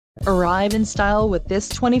Arrive in style with this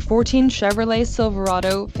 2014 Chevrolet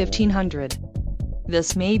Silverado 1500.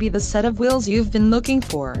 This may be the set of wheels you've been looking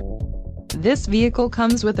for. This vehicle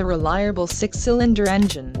comes with a reliable 6-cylinder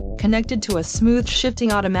engine, connected to a smooth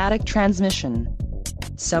shifting automatic transmission.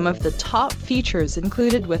 Some of the top features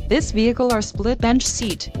included with this vehicle are split bench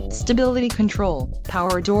seat, stability control,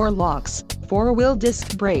 power door locks, 4-wheel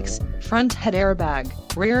disc brakes, front head airbag,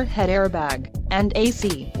 rear head airbag, and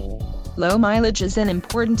AC. Low mileage is an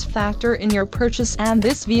important factor in your purchase, and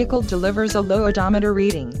this vehicle delivers a low odometer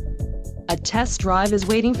reading. A test drive is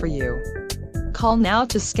waiting for you. Call now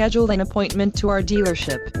to schedule an appointment to our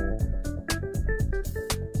dealership.